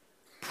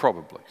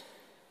 Probably.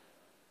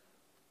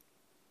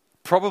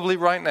 Probably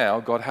right now,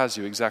 God has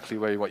you exactly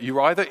where you want.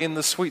 You're either in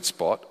the sweet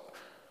spot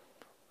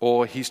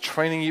or he's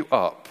training you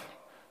up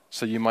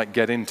so you might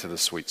get into the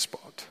sweet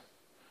spot.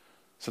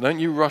 So don't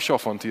you rush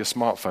off onto your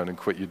smartphone and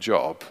quit your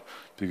job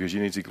because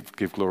you need to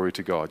give glory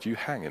to God. You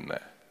hang in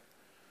there.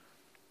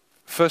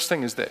 First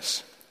thing is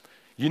this.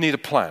 You need a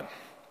plan.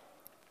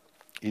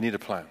 You need a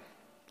plan.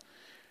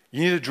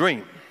 You need a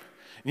dream.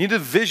 You need a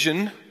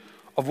vision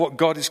of what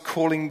God is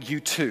calling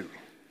you to.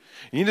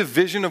 You need a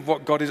vision of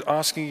what God is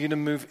asking you to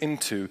move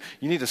into.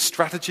 You need a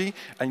strategy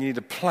and you need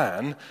a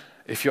plan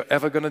if you're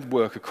ever going to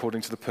work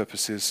according to the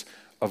purposes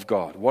of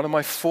God. What am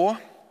I for?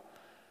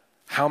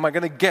 How am I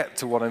going to get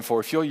to what I'm for?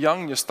 If you're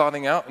young, you're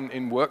starting out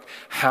in work,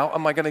 how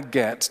am I going to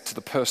get to the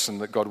person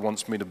that God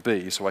wants me to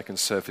be so I can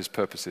serve his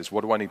purposes?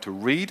 What do I need to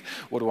read?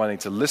 What do I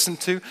need to listen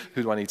to?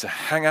 Who do I need to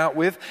hang out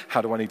with?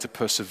 How do I need to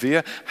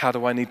persevere? How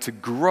do I need to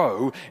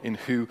grow in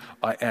who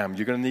I am?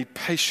 You're going to need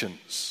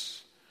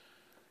patience,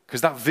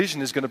 because that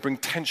vision is going to bring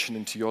tension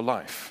into your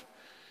life.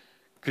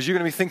 Because you're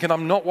going to be thinking,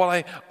 I'm not what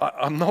I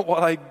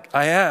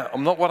am.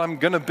 I'm not what I'm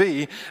going to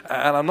be,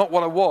 and I'm not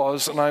what I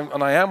was, and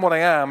I am what I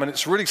am, and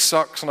it really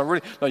sucks, No,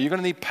 you're going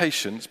to need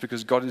patience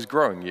because God is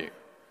growing you.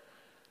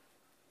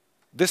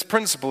 This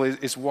principle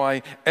is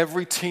why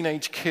every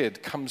teenage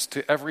kid comes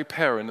to every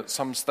parent at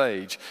some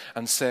stage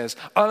and says,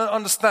 I don't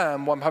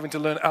understand why I'm having to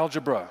learn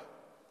algebra.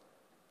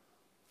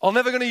 I'm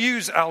never going to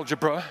use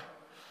algebra.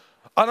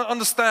 I don't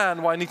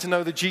understand why I need to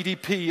know the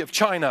GDP of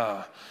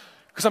China,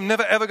 because I'm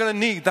never ever going to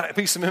need that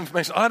piece of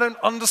information. I don't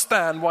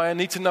understand why I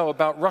need to know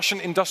about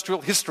Russian industrial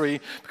history,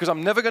 because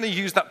I'm never going to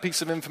use that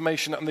piece of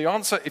information. And the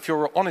answer, if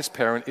you're an honest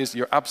parent, is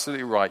you're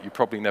absolutely right. You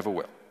probably never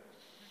will.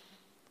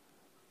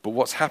 But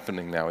what's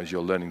happening now is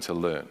you're learning to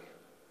learn.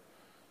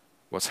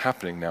 What's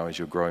happening now is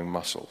you're growing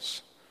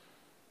muscles.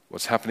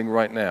 What's happening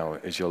right now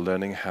is you're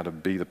learning how to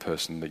be the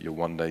person that you're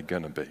one day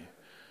going to be.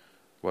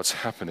 What's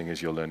happening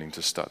is you're learning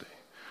to study.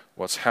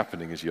 What's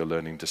happening is you're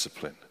learning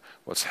discipline.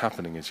 What's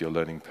happening is you're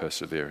learning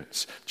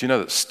perseverance. Do you know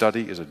that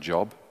study is a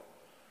job?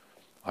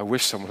 I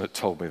wish someone had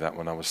told me that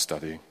when I was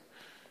studying,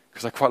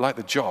 because I quite like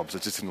the jobs. I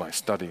just didn't like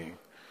studying.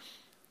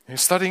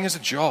 Studying is a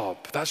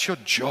job. That's your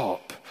job.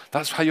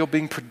 That's how you're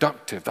being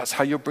productive. That's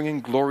how you're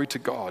bringing glory to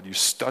God. You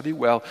study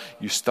well,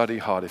 you study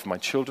hard. If my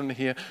children are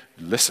here,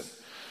 listen.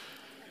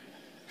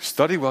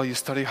 Study well, you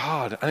study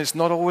hard. And it's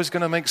not always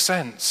going to make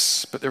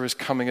sense, but there is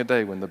coming a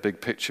day when the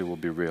big picture will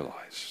be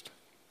realized.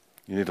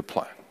 You need a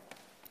plan.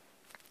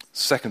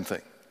 Second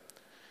thing,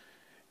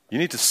 you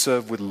need to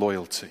serve with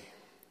loyalty.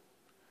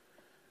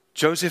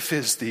 Joseph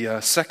is the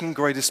second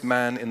greatest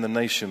man in the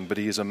nation, but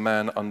he is a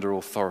man under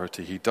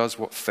authority. He does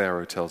what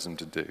Pharaoh tells him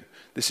to do.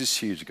 This is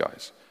huge,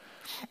 guys.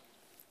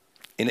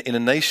 In a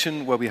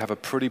nation where we have a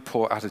pretty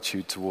poor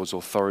attitude towards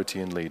authority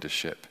and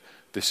leadership,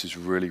 this is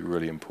really,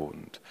 really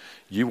important.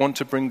 You want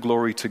to bring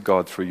glory to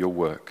God through your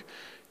work.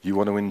 You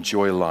want to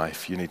enjoy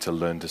life. You need to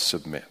learn to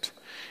submit.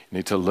 You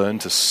need to learn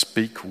to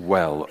speak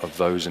well of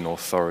those in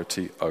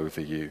authority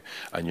over you.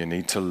 And you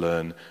need to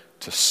learn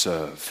to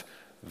serve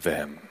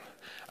them.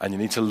 And you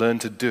need to learn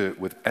to do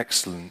it with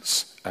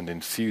excellence and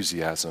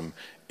enthusiasm,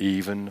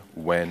 even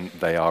when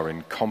they are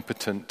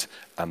incompetent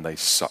and they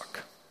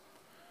suck.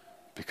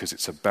 Because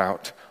it's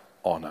about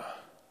honor.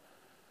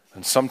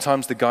 And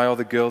sometimes the guy or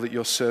the girl that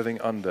you're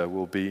serving under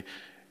will be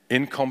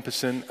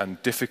incompetent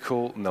and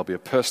difficult, and there'll be a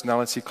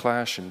personality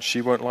clash, and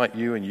she won't like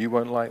you and you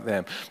won't like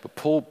them. But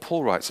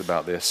Paul writes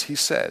about this. He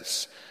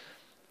says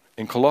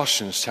in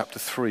Colossians chapter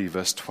 3,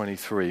 verse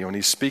 23, when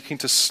he's speaking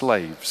to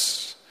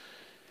slaves,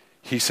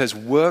 he says,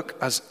 work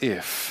as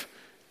if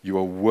you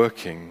are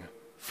working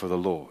for the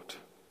Lord.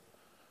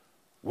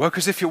 Work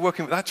as if you're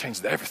working. That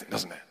changes everything,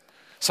 doesn't it?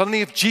 Suddenly,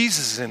 if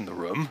Jesus is in the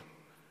room,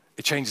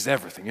 it changes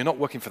everything. You're not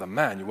working for the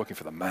man, you're working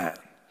for the man.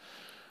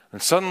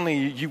 And suddenly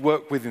you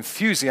work with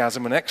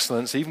enthusiasm and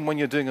excellence even when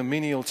you're doing a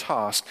menial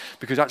task,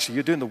 because actually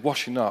you're doing the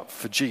washing up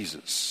for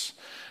Jesus.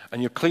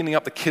 And you're cleaning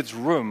up the kids'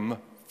 room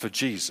for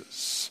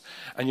Jesus.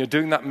 And you're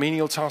doing that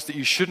menial task that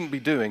you shouldn't be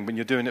doing, but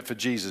you're doing it for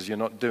Jesus. You're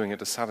not doing it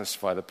to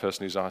satisfy the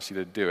person who's asked you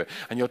to do it.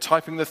 And you're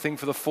typing the thing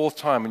for the fourth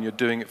time and you're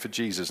doing it for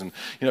Jesus. And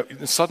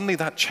suddenly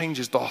that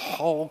changes the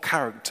whole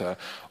character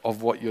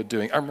of what you're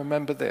doing. And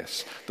remember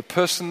this, the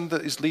person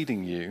that is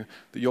leading you,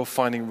 that you're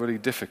finding really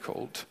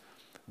difficult,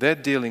 they're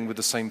dealing with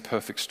the same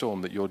perfect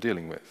storm that you're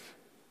dealing with.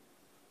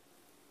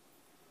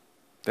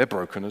 They're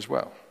broken as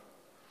well.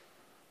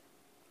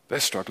 They're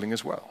struggling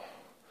as well.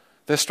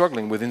 They're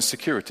struggling with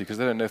insecurity because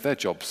they don't know if their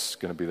job's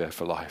going to be there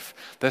for life.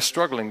 They're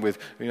struggling with,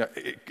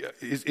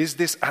 is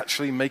this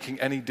actually making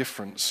any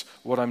difference,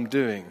 what I'm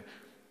doing?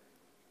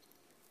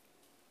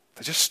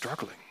 They're just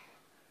struggling.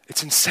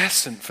 It's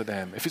incessant for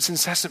them. If it's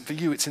incessant for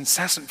you, it's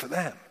incessant for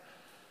them.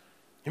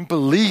 You can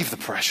believe the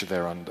pressure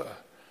they're under.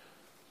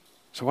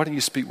 So why don't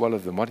you speak well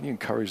of them? Why don't you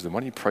encourage them?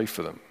 Why don't you pray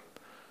for them?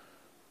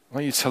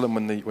 Why don't you tell them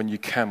when you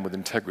can with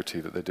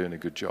integrity that they're doing a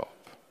good job?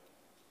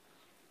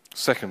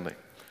 Secondly,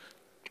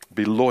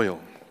 be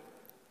loyal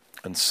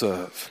and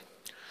serve.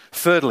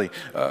 Thirdly,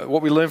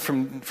 what we learn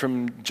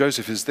from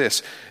Joseph is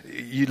this.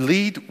 You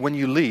lead when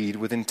you lead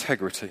with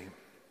integrity.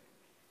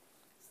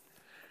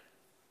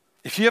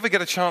 If you ever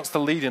get a chance to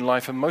lead in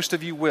life, and most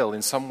of you will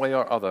in some way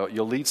or other,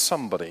 you'll lead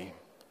somebody,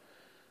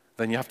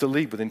 then you have to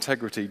lead with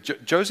integrity.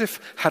 Joseph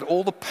had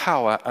all the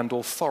power and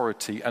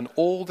authority and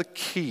all the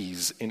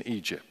keys in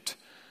Egypt.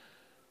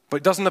 But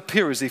it doesn't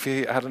appear as if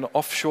he had an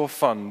offshore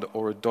fund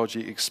or a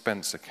dodgy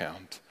expense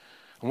account.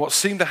 And what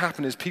seemed to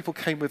happen is people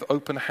came with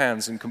open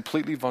hands and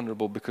completely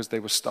vulnerable because they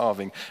were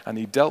starving, and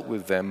he dealt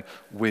with them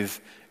with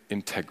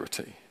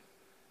integrity.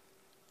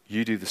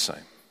 You do the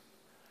same.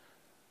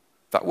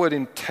 That word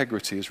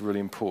integrity is really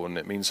important.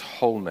 It means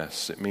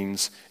wholeness. It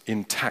means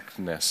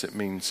intactness. It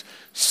means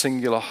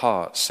singular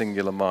heart,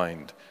 singular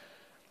mind.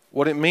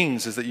 What it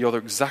means is that you're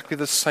exactly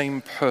the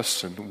same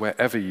person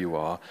wherever you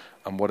are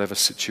and whatever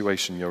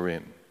situation you're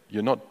in.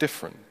 You're not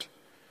different.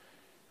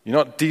 You're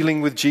not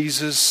dealing with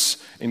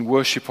Jesus in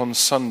worship on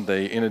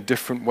Sunday in a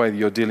different way that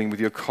you're dealing with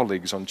your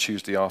colleagues on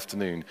Tuesday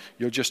afternoon.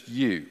 You're just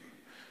you.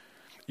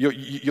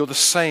 You're the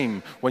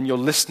same when you're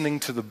listening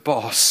to the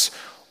boss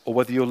or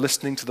whether you're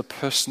listening to the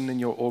person in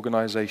your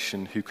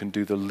organization who can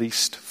do the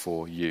least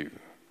for you.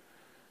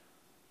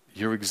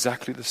 You're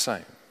exactly the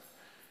same.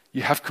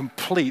 You have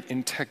complete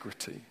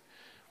integrity.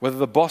 Whether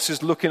the boss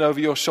is looking over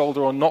your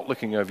shoulder or not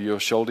looking over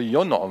your shoulder,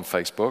 you're not on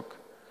Facebook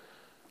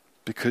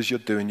because you're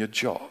doing your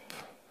job.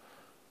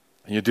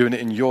 And you're doing it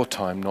in your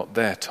time, not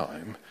their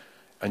time.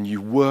 And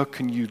you work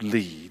and you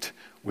lead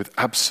with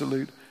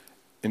absolute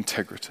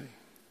integrity.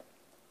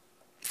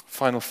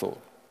 Final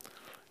thought.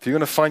 If you're going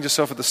to find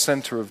yourself at the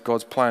center of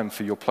God's plan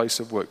for your place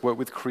of work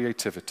with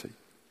creativity.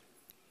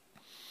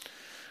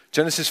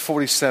 Genesis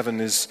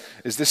 47 is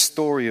this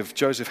story of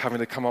Joseph having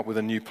to come up with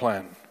a new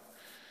plan.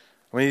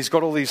 I mean, he's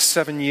got all these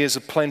 7 years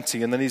of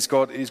plenty, and then he's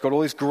got all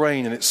this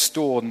grain, and it's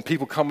stored, and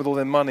people come with all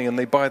their money, and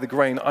they buy the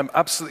grain. I'm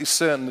absolutely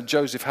certain that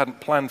Joseph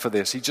hadn't planned for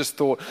this. He just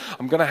thought,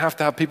 I'm going to have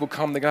people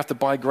come, they're going to have to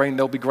buy grain,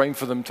 there'll be grain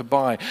for them to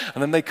buy.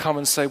 And then they come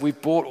and say, we've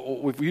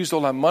used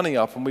all our money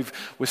up, and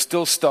we're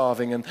still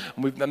starving, and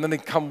then they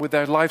come with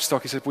their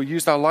livestock. He said, we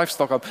used our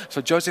livestock up.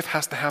 So Joseph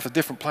has to have a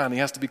different plan. He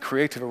has to be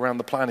creative around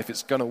the plan if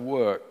it's going to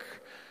work.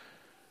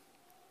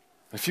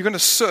 If you're going to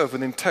serve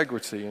with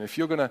integrity, and if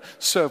you're going to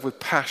serve with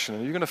passion,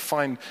 and you're going to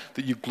find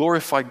that you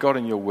glorify God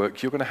in your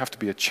work, you're going to have to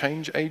be a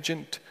change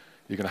agent,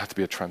 you're going to have to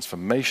be a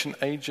transformation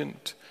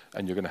agent,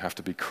 and you're going to have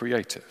to be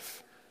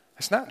creative.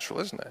 It's natural,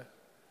 isn't it?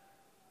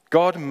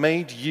 God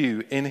made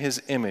you in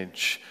his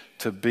image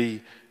to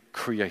be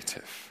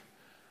creative.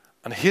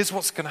 And here's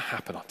what's going to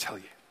happen, I'll tell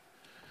you.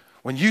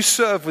 When you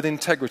serve with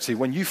integrity,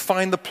 when you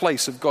find the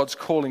place of God's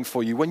calling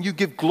for you, when you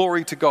give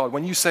glory to God,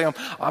 when you say,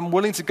 I'm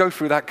willing to go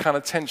through that kind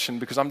of tension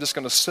because I'm just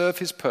going to serve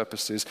his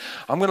purposes,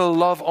 I'm going to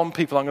love on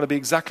people, I'm going to be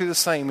exactly the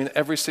same in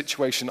every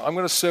situation, I'm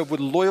going to serve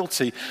with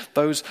loyalty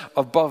those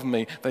above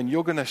me, then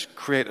you're going to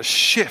create a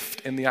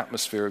shift in the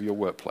atmosphere of your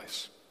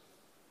workplace.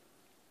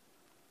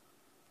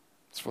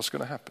 That's what's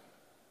going to happen.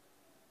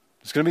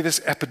 There's going to be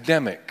this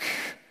epidemic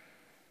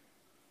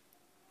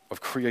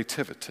of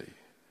creativity.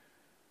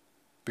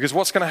 Because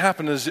what's going to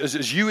happen is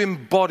as you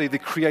embody the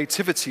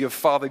creativity of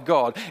Father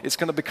God, it's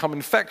going to become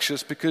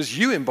infectious because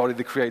you embody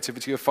the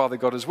creativity of Father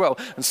God as well.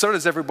 And so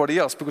does everybody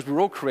else because we're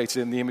all created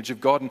in the image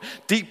of God. And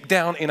deep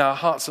down in our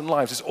hearts and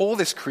lives is all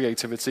this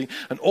creativity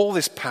and all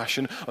this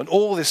passion and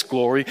all this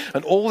glory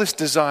and all this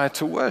desire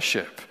to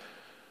worship.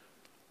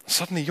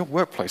 Suddenly your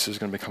workplace is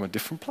going to become a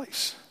different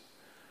place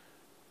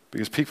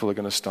because people are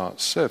going to start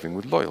serving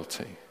with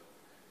loyalty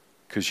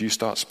because you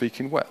start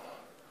speaking well.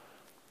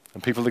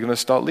 And people are going to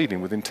start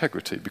leading with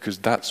integrity because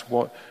that's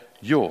what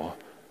you're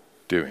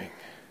doing.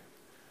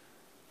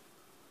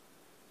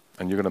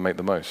 And you're going to make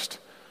the most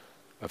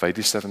of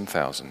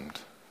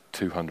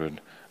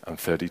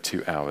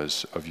 87,232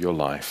 hours of your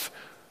life,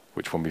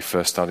 which when we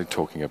first started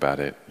talking about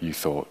it, you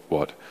thought,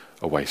 what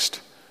a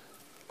waste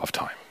of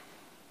time.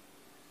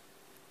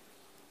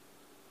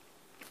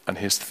 And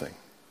here's the thing.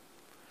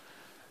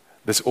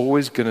 There's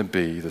always going to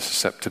be the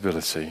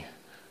susceptibility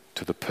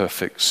to the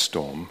perfect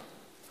storm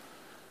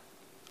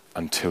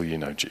until you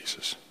know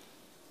Jesus.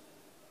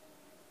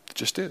 It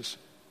just is.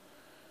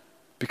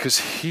 Because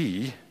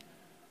he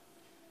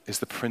is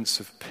the Prince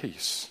of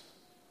Peace.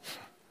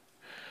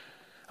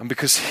 And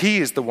because he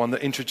is the one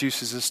that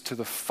introduces us to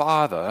the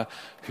Father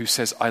who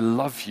says, I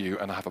love you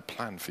and I have a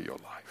plan for your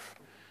life.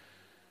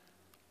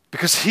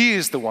 Because he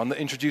is the one that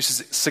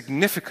introduces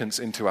significance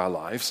into our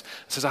lives,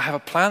 says, I have a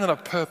plan and a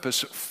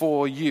purpose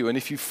for you. And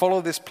if you follow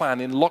this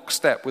plan in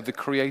lockstep with the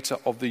creator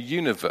of the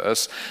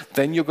universe,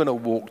 then you're going to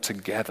walk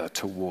together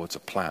towards a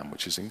plan,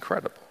 which is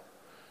incredible.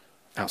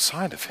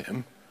 Outside of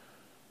him,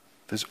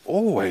 there's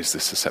always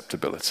this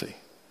susceptibility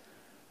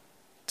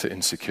to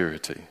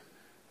insecurity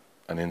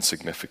and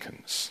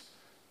insignificance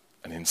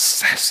and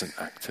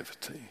incessant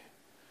activity.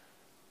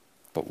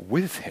 But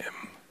with him,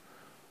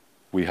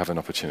 we have an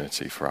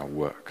opportunity for our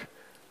work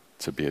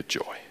to be a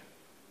joy.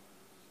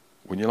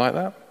 Wouldn't you like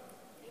that?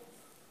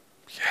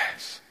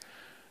 Yes.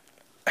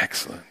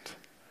 Excellent.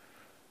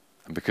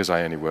 And because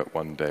I only work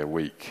 1 day a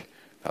week,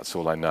 that's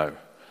all I know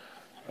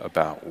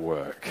about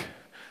work.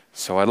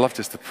 So I'd love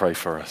just to pray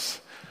for us,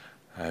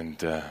 and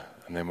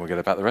then we'll get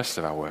about the rest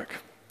of our work.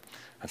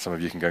 And some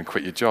of you can go and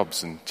quit your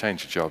jobs and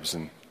change your jobs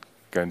and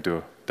go and do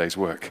a day's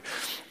work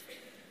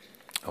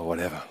or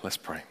whatever. Let's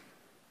pray.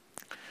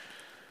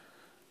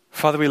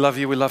 Father, we love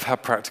you. We love how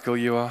practical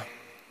you are.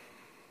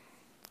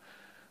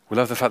 We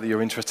love the fact that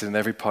you're interested in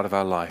every part of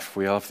our life.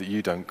 We love that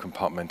you don't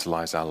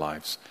compartmentalize our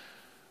lives.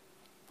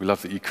 We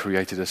love that you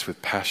created us with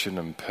passion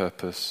and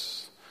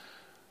purpose.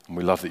 And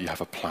we love that you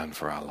have a plan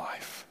for our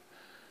life.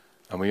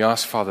 And we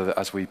ask, Father, that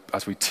as we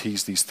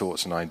tease these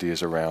thoughts and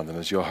ideas around, and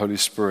as your Holy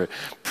Spirit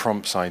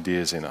prompts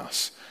ideas in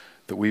us,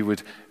 that we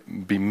would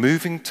be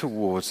moving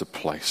towards a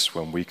place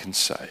when we can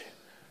say,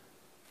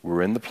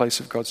 we're in the place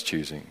of God's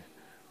choosing,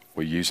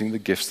 We're using the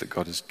gifts that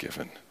God has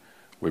given.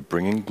 We're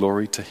bringing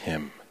glory to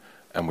him,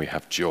 and we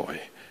have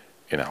joy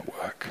in our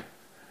work.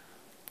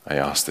 I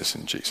ask this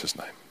in Jesus'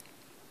 name.